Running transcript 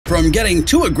from getting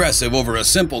too aggressive over a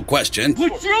simple question,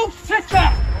 would you sit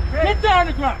down? Get down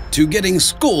the ground. to getting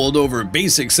schooled over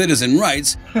basic citizen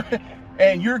rights,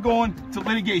 and you're going to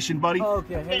litigation, buddy.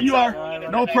 Okay. You are.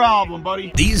 No problem,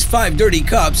 buddy. these 5 dirty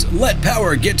cops let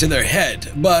power get to their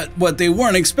head, but what they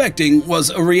weren't expecting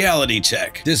was a reality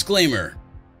check. Disclaimer.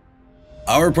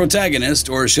 Our protagonist,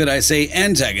 or should I say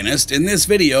antagonist, in this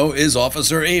video is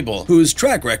Officer Abel, whose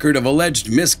track record of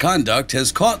alleged misconduct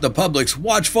has caught the public's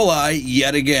watchful eye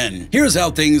yet again. Here's how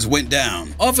things went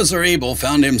down. Officer Abel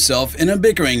found himself in a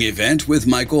bickering event with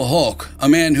Michael Hulk, a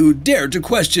man who dared to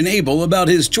question Abel about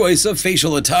his choice of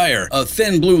facial attire, a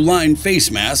thin blue line face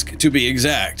mask to be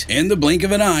exact. In the blink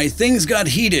of an eye, things got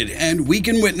heated, and we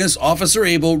can witness Officer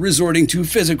Abel resorting to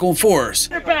physical force.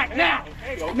 Get back now.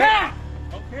 Okay. Now.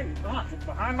 Okay, it's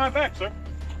behind my back, sir.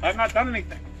 I've not done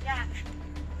anything. Yeah.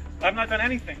 I've not done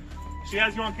anything. She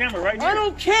has you on camera right here. I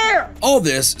don't care. All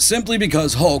this simply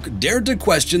because Hulk dared to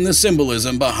question the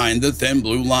symbolism behind the thin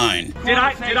blue line. Did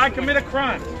I commit a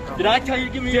crime? Did I tell you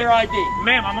to give me your ID?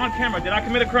 Ma'am, I'm on camera. Did I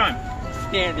commit a crime?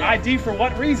 Stand there. ID for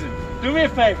what reason? Do me a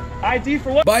favor. ID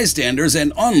for what? Bystanders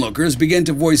and onlookers began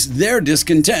to voice their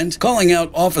discontent, calling out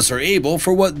Officer Abel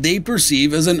for what they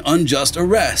perceive as an unjust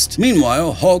arrest.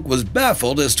 Meanwhile, Hulk was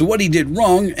baffled as to what he did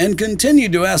wrong and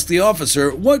continued to ask the officer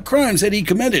what crimes had he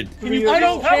committed. I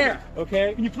don't care.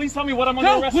 Okay. Can you please tell me what I'm under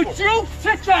No, arrest would for? you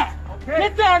sit down? Okay.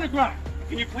 Get down the ground.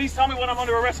 Can you please tell me what I'm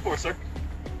under arrest for, sir?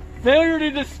 Failure to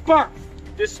disperse.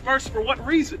 Disperse for what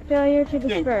reason? Failure to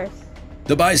disperse.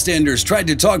 The bystanders tried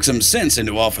to talk some sense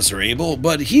into Officer Abel,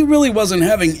 but he really wasn't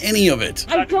having any of it.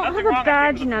 I don't have a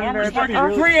badge number, but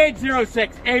I'll...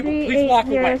 3806. Abel, please walk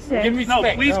away. 3806. Give me No,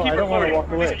 space. please No, keep I don't wanna recording.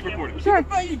 walk away. Please keep recording. Sure.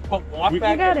 Walk We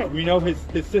back. got it. We know his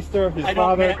sister, his I don't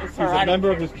father. care, He's sir, I a don't member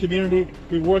of care. his community.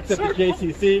 He works at the Sir.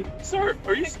 JCC. Sir,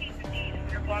 are you?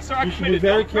 Sir, I You should be committed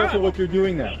very no careful crime. what you're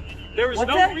doing now. There is What's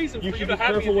no that? reason You for should you be to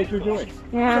have careful me what you're doing.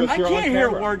 Yeah. Because I you're on can't hear a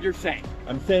camera. word you're saying.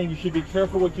 I'm saying you should be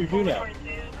careful what you do now.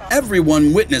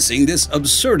 Everyone witnessing this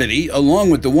absurdity,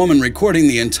 along with the woman recording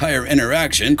the entire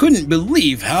interaction, couldn't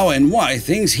believe how and why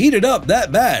things heated up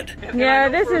that bad. Yeah,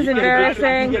 this is You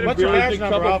embarrassing. get in really big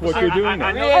trouble for what you're doing now.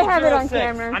 I have it on 3806.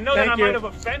 camera. I know that I Thank you. might have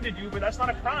offended you, but that's not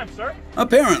a crime, sir.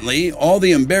 Apparently, all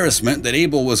the embarrassment that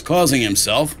Abel was causing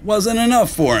himself wasn't enough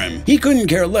for him. He couldn't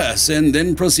care less and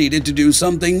then proceeded to do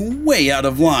something way out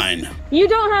of line. You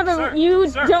don't have a Sir, you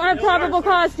sir, don't have sir, probable sir.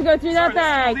 cause to go through that Sir, this is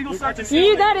bag. illegal search and You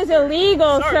seizure. that is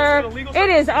illegal, Sir, sir. this is illegal It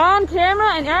search. is on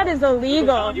camera and that is I'm illegal.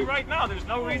 telling you right now, there's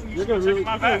no reason you You're should gonna be really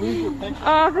checking my bag. lose your pension.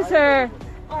 Officer,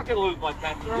 I'm not gonna lose my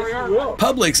pension. Yes, you will.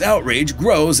 Public's outrage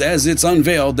grows as it's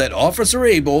unveiled that Officer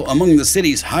Abel, among the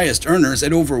city's highest earners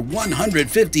at over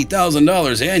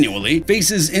 $150,000 annually,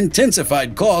 faces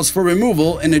intensified calls for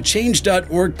removal in a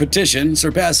Change.org petition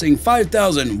surpassing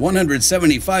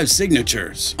 5,175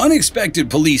 signatures. Unexpected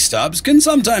police stops can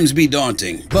sometimes be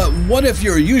daunting, but what if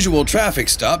your usual traffic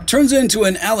stop turns into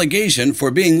an allegation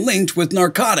for being linked with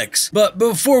narcotics? But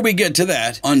before we get to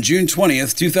that, on June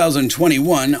 20th,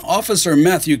 2021, Officer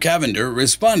Matthew Cavender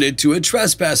responded to a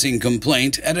trespassing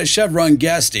complaint at a Chevron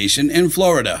gas station in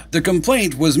Florida. The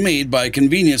complaint was made by a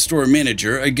convenience store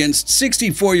manager against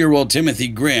 64-year-old Timothy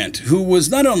Grant, who was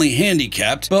not only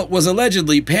handicapped, but was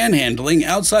allegedly panhandling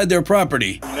outside their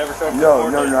property. You never touched No,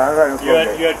 the no, court? no, I got no You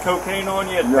cocaine. had cocaine on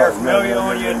you, you had No, paraphernalia no, no,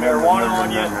 on you, you had no, no, marijuana no, on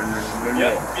no, you. no, no, no,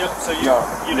 Yep, no. yep. So you No,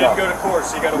 didn't no. go to court,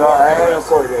 so you got to No, walk I ain't away. no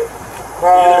cocaine.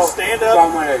 Either stand up,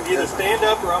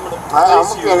 or I'm gonna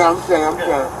place you. I'm saying.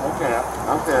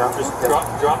 Just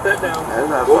drop that down. That's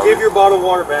not We'll problem. give your bottle of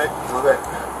water back. Okay.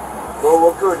 Well,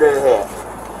 what could they have?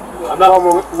 I'm not.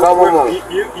 Come on.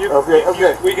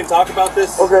 Okay. We can talk about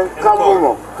this. Okay, in the come car.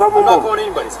 on. I'm not calling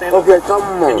anybody. Stand up. Okay, come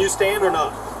on. Can you stand or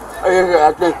not? Yeah,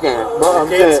 I can stand. But I'm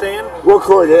can't saying, stand? what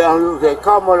could they okay,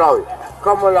 come on.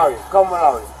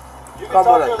 You can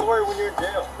talk to a lawyer when you're in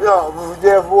jail. No,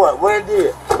 there for what? What I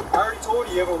did? I already told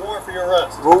you you have a warrant for your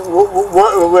arrest.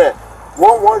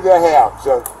 What did I have,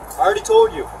 sir? I already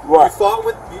told you. What? You fought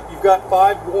with. You've got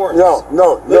 5 warrants.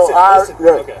 No. Listen.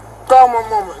 Okay. Come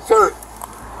on, sir.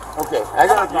 Okay, I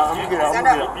got a problem. I'm gonna get up.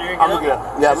 You ain't get up?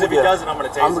 Yeah, Because if he doesn't, I'm gonna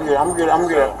take I'm gonna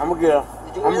get up.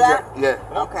 did you hear that?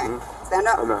 Yeah. Okay, stand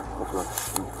up. Okay.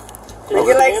 Bring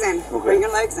your legs in. Bring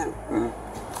your legs in.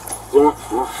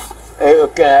 Hey,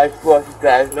 okay, I supposed to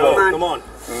try. No, on. come on.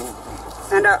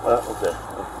 Stand up. Okay.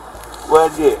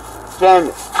 What I did?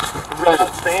 Stand.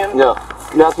 Stand. No,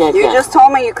 I can't You stand. just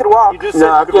told me you could walk. You just No,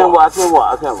 said I you could can't walk.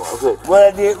 walk. Okay. What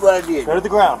I did? Go to the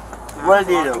ground. What I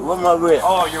did? What my wrist?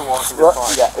 Oh, you're walking. What?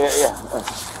 That's fine.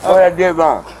 Yeah. What I did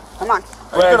wrong? Come on.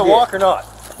 Are you gonna walk or not?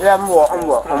 Yeah, I'm what?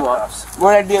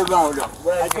 What I did wrong though?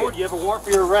 I told you you have a warrant for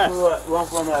your arrest. What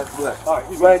from my foot? All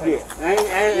right, What I did?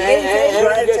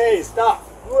 Hey, stop.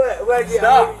 What I did?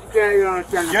 Stop. You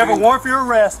You have a warrant for your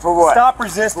arrest. For what? Stop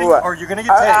resisting For what? or you're going to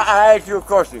get tased. I asked you a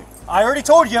question. I already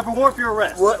told you you have a warrant for your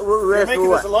arrest. What You're arrest making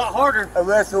for this a what? lot harder.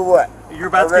 Arrest for what? You're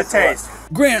about to get Arrest for what?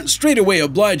 tased. Grant straightaway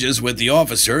obliges with the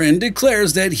officer and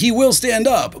declares that he will stand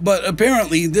up, but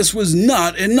apparently this was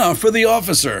not enough for the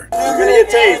officer. You're going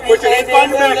to get tased. Put your hands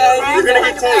behind your back. You're going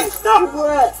to get tased. Stop.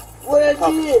 What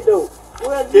I did though?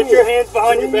 What I did? Get your hands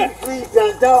behind your back. Please,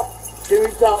 can I talk? Can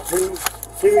we talk, please?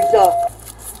 Can we talk?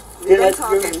 Can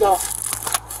we talk?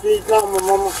 Please call my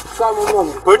mama. Call my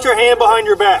mama. Put your hand behind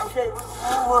your back. Okay,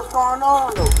 what's going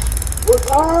on though? Put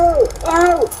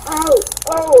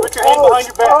your hand behind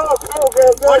your back.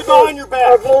 Put it behind your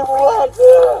back. Okay,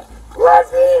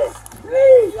 what's it?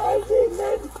 Please, I did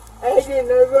nothing. I did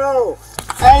nothing wrong.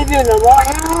 I did nothing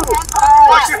wrong.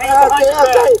 Put your hand behind your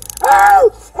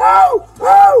back.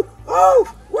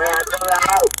 Where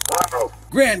I go?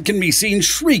 Grant can be seen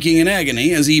shrieking in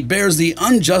agony as he bears the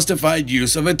unjustified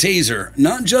use of a taser,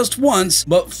 not just once,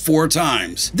 but 4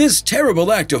 times. This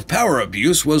terrible act of power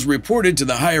abuse was reported to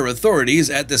the higher authorities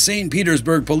at the St.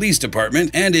 Petersburg Police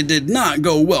Department, and it did not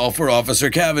go well for Officer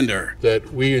Cavender.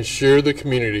 That we ensure the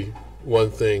community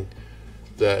one thing,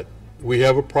 that we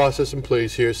have a process in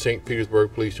place here at St.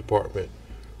 Petersburg Police Department.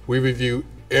 We review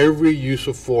every use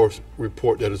of force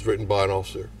report that is written by an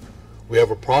officer. We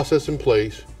have a process in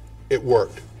place. It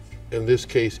worked. In this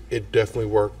case, it definitely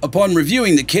worked. Upon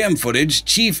reviewing the cam footage,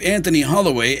 Chief Anthony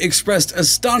Holloway expressed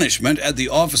astonishment at the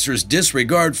officer's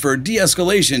disregard for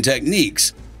de-escalation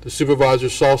techniques. The supervisor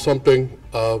saw something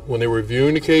when they were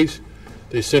reviewing the case.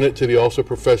 They sent it to the Officer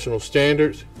Professional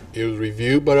Standards. It was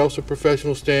reviewed by the Officer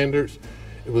Professional Standards.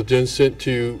 It was then sent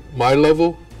to my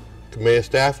level. Command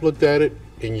staff looked at it,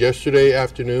 and yesterday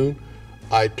afternoon,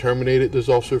 I terminated this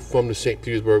officer from the St.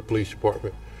 Petersburg Police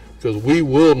Department, because we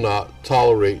will not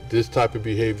tolerate this type of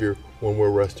behavior when we're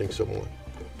arresting someone.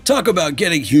 Talk about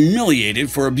getting humiliated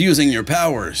for abusing your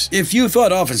powers. If you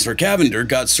thought Officer Cavender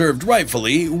got served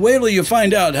rightfully, wait till you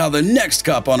find out how the next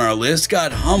cop on our list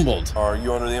got humbled. Are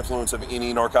you under the influence of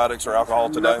any narcotics or alcohol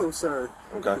today? No, sir.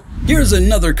 Okay. Here's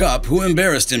another cop who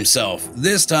embarrassed himself,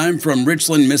 this time from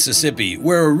Richland, Mississippi,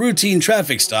 where a routine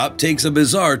traffic stop takes a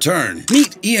bizarre turn.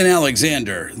 Meet Ian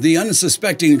Alexander, the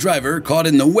unsuspecting driver caught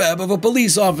in the web of a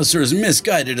police officer's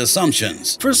misguided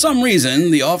assumptions. For some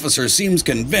reason, the officer seems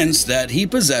convinced that he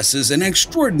possesses an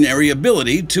extraordinary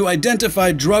ability to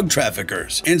identify drug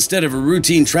traffickers. Instead of a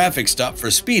routine traffic stop for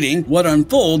speeding, what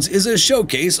unfolds is a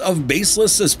showcase of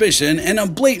baseless suspicion and a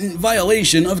blatant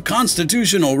violation of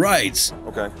constitutional rights.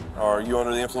 Okay. Are you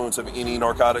under the influence of any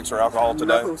narcotics or alcohol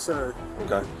today? No, sir.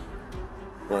 Okay.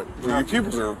 Right. Well, your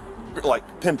pupils are like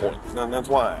pinpoint. And that's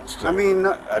why I asked. I mean,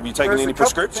 have you taken there's any a couple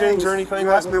prescriptions things. or anything?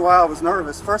 You asked me why I was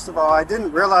nervous. First of all, I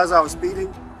didn't realize I was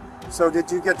speeding. So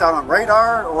did you get that on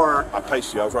radar or? I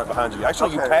paced you. I was right behind you.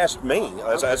 Actually, Okay. you passed me,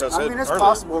 as I said I mean, it's earlier.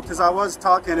 possible because I was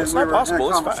talking and It's we not were possible,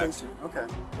 in a it's fact. conversation.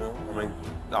 Okay. Well, I mean,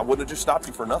 I wouldn't have just stopped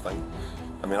you for nothing.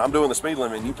 I mean, I'm doing the speed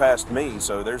limit and you passed me,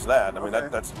 so there's that. I mean, Okay.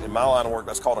 that's in my line of work,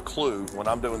 that's called a clue. When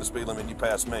I'm doing the speed limit and you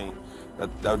pass me, that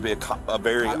would be a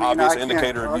very I mean, obvious I can't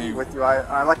indicator of argue you. with you.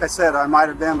 I like I said, I might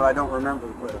have been, but I don't remember.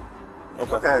 But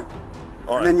Okay. okay. All And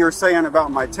right. then you were saying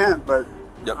about my tent, but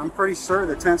Yep. I'm pretty sure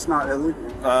the tent's not illegal.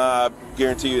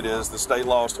 Guarantee you it is. The state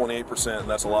law is 28%, and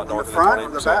that's a lot the darker front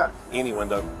than or the 28%. back? Any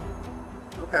window.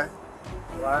 Okay.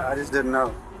 Well, I just didn't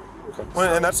know. Okay.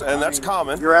 Well, and that's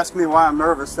common. You're asking me why I'm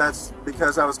nervous. That's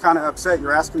because I was kind of upset.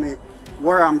 You're asking me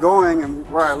where I'm going and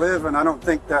where I live, and I don't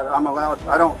think that I'm allowed.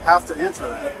 I don't have to answer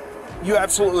that. You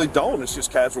absolutely don't. It's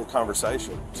just casual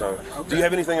conversation. So, do you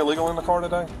have anything illegal in the car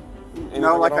today? Anything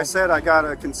No, like at all? I said, I got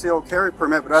a concealed carry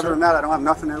permit, but other than that, I don't have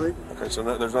nothing illegal. Okay, so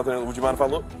there's nothing. Would you mind if I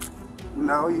look?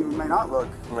 No, you may not look.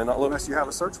 I may not look. Unless you have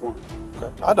a search warrant.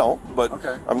 Okay. I don't, but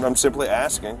Okay. I'm simply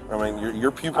asking. I mean,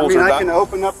 your I pupils mean, are I not. can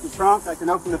open up the trunk, I can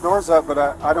open the doors up, but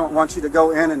I don't want you to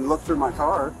go in and look through my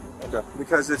car Okay.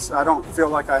 because I don't feel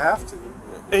like I have to.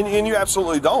 And you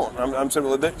absolutely don't. I'm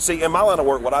simply see in my line of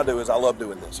work. What I do is I love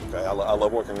doing this. Okay, I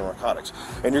love working in narcotics,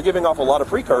 and you're giving off a lot of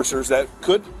precursors that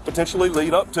could potentially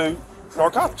lead up to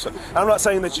narcotics. I'm not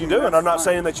saying that you do, and I'm not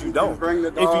saying that you don't. Bring the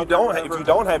If dog you or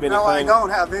don't have anything, No, I don't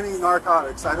have any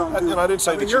narcotics. I don't. And I didn't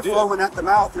say I mean, that you you're did. flowing at the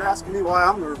mouth. You're asking me why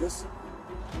I'm nervous.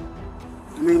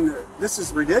 I mean, this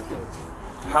is ridiculous.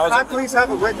 How Can I is it? please have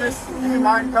a witness? Do you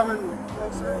mind coming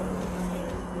closer?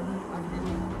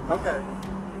 Okay.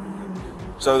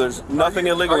 So there's nothing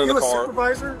illegal Are in you the a car.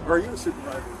 supervisor? Or are you a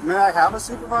supervisor? May I have a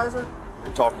supervisor?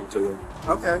 I'm talking to him.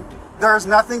 Okay. There's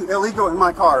nothing illegal in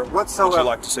my car Would whatsoever. you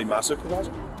like to see my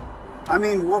supervisor? I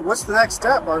mean, what's the next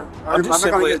step? Am I going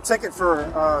to get a ticket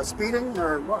for speeding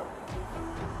or what?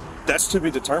 That's to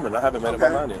be determined. I haven't made up my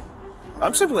mind yet.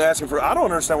 I'm simply asking for. I don't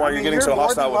understand why you're getting so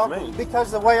hostile with me.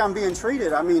 Because the way I'm being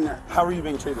treated. I mean, how are you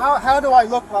being treated? How do I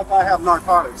look like I have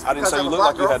narcotics? I didn't say you look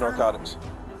like you had narcotics.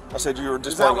 I said you were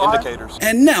displaying indicators.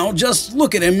 And now just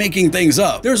look at him making things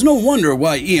up. There's no wonder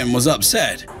why Ian was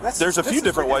upset. There's a few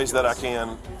different ways that I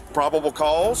can. Probable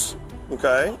cause,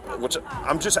 okay? Which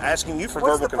I'm just asking you for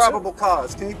verbal consent. What's the probable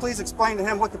cause? Can you please explain to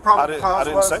him what the probable cause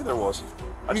was? I didn't say there was.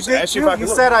 I just You asked you if I could you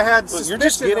look. said I had suspicion. You're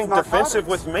just getting of narcotics. defensive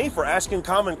with me for asking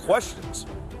common questions.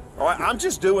 All right, I'm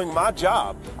just doing my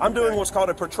job. I'm doing what's called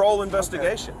a patrol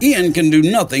investigation. Ian can do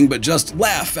nothing but just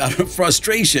laugh out of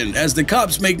frustration as the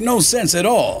cops make no sense at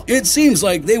all. It seems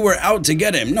like they were out to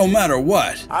get him no matter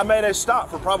what. I made a stop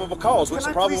for probable cause, which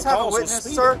the probable cause was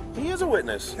speeding. Sir? He is a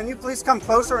witness. Can you please come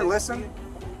closer and listen?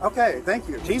 Okay, thank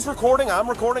you. He's recording, I'm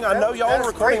recording, I know y'all are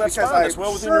recording, that's fine, that's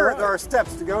well within your right. There are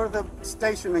steps to go to the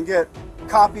station and get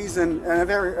copies and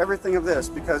everything of this,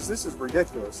 because this is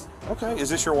ridiculous. Okay, is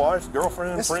this your wife,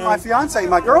 girlfriend, this friend? This is my fiance,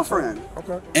 my girlfriend.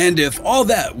 Okay. And if all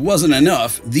that wasn't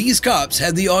enough, these cops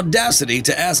had the audacity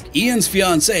to ask Ian's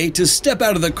fiance to step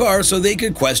out of the car so they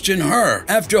could question her.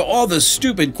 After all the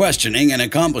stupid questioning and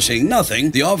accomplishing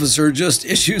nothing, the officer just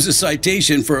issues a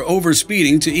citation for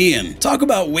overspeeding to Ian. Talk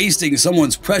about wasting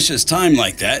someone's precious time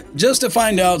like that just to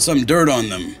find out some dirt on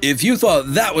them. If you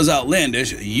thought that was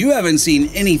outlandish, you haven't seen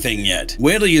anything yet.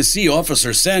 Wait till you see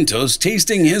Officer Santos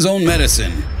tasting his own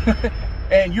medicine.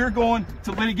 And you're going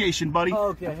to litigation, buddy.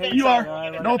 Okay. Hey, you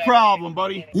are. No problem,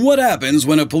 buddy. What happens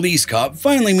when a police cop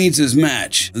finally meets his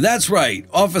match? That's right,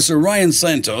 Officer Ryan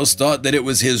Santos thought that it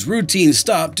was his routine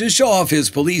stop to show off his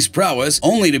police prowess,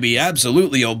 only to be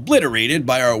absolutely obliterated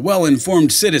by our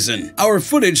well-informed citizen. Our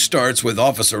footage starts with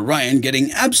Officer Ryan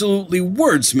getting absolutely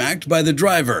word-smacked by the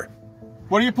driver.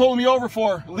 What are you pulling me over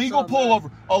for? Illegal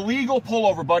pullover. Illegal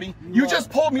pullover, buddy. You just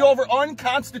pulled me over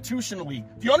unconstitutionally.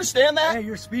 Do you understand that? Hey,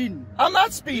 you're speeding. I'm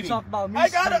not speeding. You talk about me I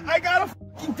got a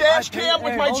fucking dash cam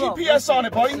with my GPS on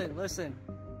it, buddy. Listen.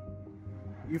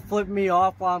 You flipped me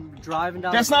off while I'm driving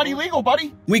down. That's not illegal,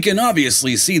 buddy. We can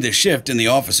obviously see the shift in the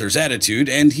officer's attitude,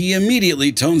 and he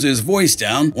immediately tones his voice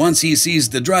down once he sees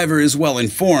the driver is well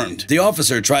informed. The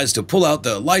officer tries to pull out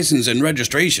the license and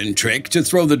registration trick to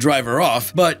throw the driver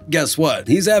off, but guess what?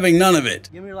 He's having none of it.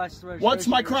 Give me your license and registration. What's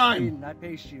my crime? I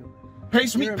paced you.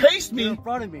 Paste me? Paste me? You're in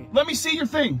front of me. Let me see your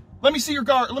thing. Let me see your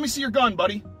guard. Let me see your gun,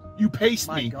 buddy. You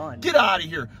paced me. Gun. Get out of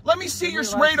here. Let me see your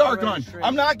radar gun.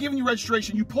 I'm not giving you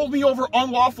registration. You pulled me over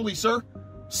unlawfully, sir.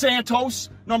 Santos,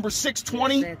 number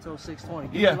 620. Santos 620.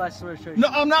 Give me Yeah. your license and registration. No,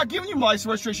 I'm not giving you my license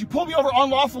registration. You pulled me over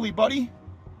unlawfully, buddy.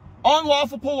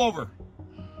 Unlawful pullover.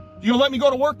 You gonna let me go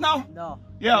to work now? No.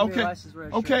 Yeah, Give me your okay. license and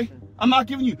registration. Okay. I'm not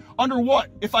giving you. Under what?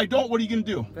 If I don't, what are you gonna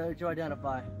do? Failure to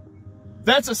identify.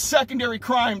 That's a secondary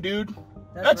crime, dude.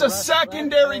 That's an a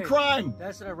secondary hey, crime.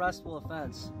 That's an arrestable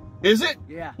offense. Is it?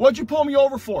 Yeah. What'd you pull me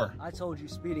over for? I told you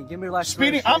speeding. Give me your license.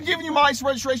 Speeding. I'm giving you my license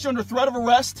registration under threat of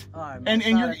arrest. All right, and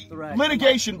your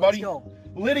litigation, buddy.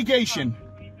 Litigation.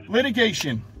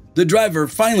 Litigation. The driver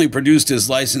finally produced his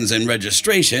license and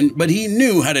registration, but he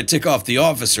knew how to tick off the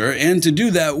officer and to do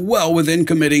that well within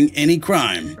committing any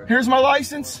crime. Here's my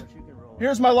license.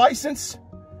 Here's my license.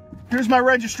 Here's my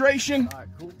registration. All right,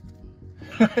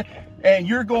 cool. And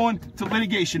you're going to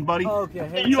litigation, buddy. Okay.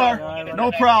 Hey, you are.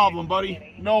 No problem,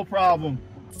 buddy. No problem.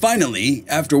 Finally,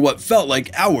 after what felt like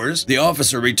hours, the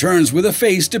officer returns with a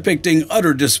face depicting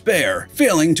utter despair,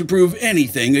 failing to prove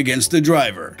anything against the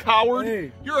driver. Coward.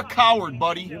 Hey. You're a coward,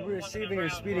 buddy. You're receiving your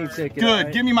speeding ticket. Good.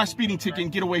 Right? Give me my speeding ticket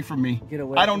and get away from me. Get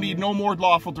away I don't from need me. no more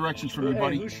lawful directions from you, Hey,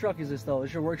 buddy. whose truck is this, though?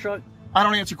 Is your work truck? I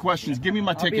don't answer questions. Give me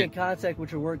my I'll be in ticket. contact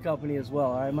with your work company as well,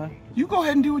 all right, man? You go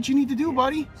ahead and do what you need to do,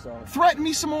 buddy. So, Threaten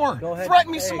me some more. Go ahead.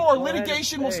 Threaten me Hey, some more. go ahead.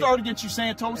 Litigation will Hey. start against you,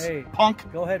 Santos. Hey. Punk.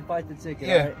 go ahead and fight the ticket,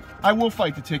 Yeah, all right? I will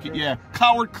fight the ticket, yeah.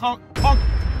 Coward, punk.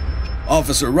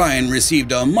 Officer Ryan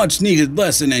received a much-needed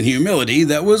lesson in humility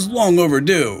that was long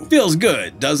overdue. Feels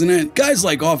good, doesn't it? Guys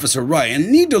like Officer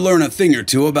Ryan need to learn a thing or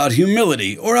two about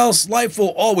humility, or else life will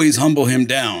always humble him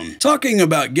down. Talking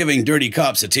about giving dirty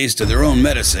cops a taste of their own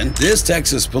medicine, this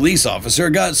Texas police officer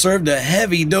got served a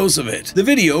heavy dose of it. The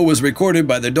video was recorded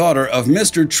by the daughter of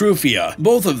Mr. Trufia.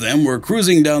 Both of them were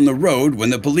cruising down the road when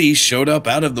the police showed up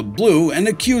out of the blue and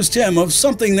accused him of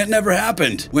something that never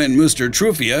happened. When Mr.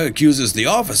 Trufia accuses the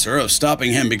officer of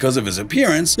stopping him because of his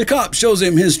appearance, the cop shows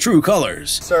him his true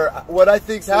colors. Sir, what I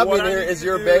think's happening here is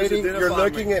you're baiting, you're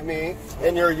looking at me,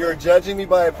 and you're judging me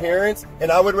by appearance,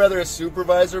 and I would rather a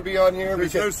supervisor be on here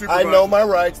because I know my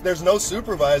rights. There's no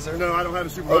supervisor. No, I don't have a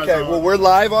supervisor. Okay, well, we're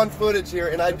live on footage here,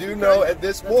 and I do know at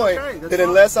this point that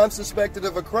unless I'm suspected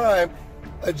of a crime,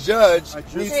 a judge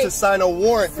needs to sign a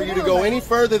warrant for you to go any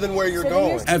further than where you're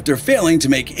going. After failing to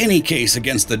make any case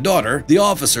against the daughter, the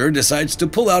officer decides to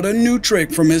pull out a new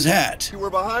trick from his hat. You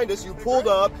were behind us, you pulled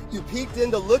up, you peeked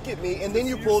in to look at me, and then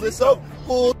you pulled this up.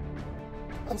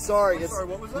 I'm sorry, it's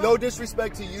no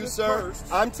disrespect to you, sir.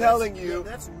 I'm telling you.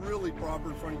 That's really proper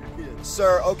in front of your kids.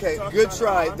 Sir, okay, good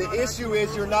try. The issue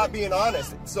is you're not being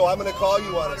honest, so I'm going to call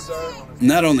you on it, sir.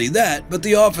 Not only that, but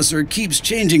the officer keeps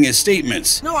changing his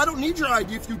statements. No, I don't need your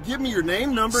ID if you give me your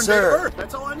name, number, and date of birth.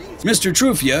 That's all I need. Mr.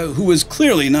 Trufia, who is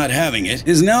clearly not having it,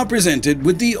 is now presented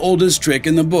with the oldest trick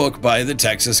in the book by the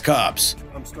Texas cops.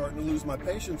 I'm starting to lose my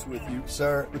patience with you,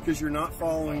 sir, because you're not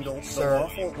following the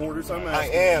lawful orders I'm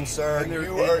asking. I am, sir.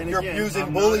 You're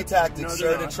using bully tactics,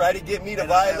 sir, to try to get me to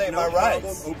violate my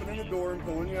rights. I'm opening the door and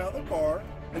pulling you out of the car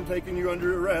and taking you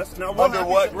under arrest. Now, under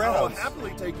what grounds? I'll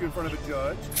happily take you in front of a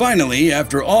judge. Finally,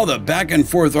 after all the back and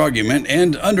forth argument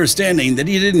and understanding that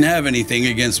he didn't have anything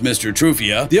against Mr.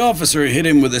 Trufia, the officer hit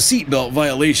him with a seatbelt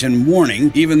violation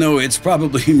warning, even though it's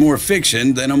probably more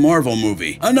fiction than a Marvel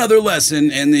movie. Another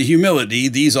lesson in the humility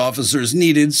these officers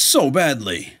needed so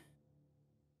badly.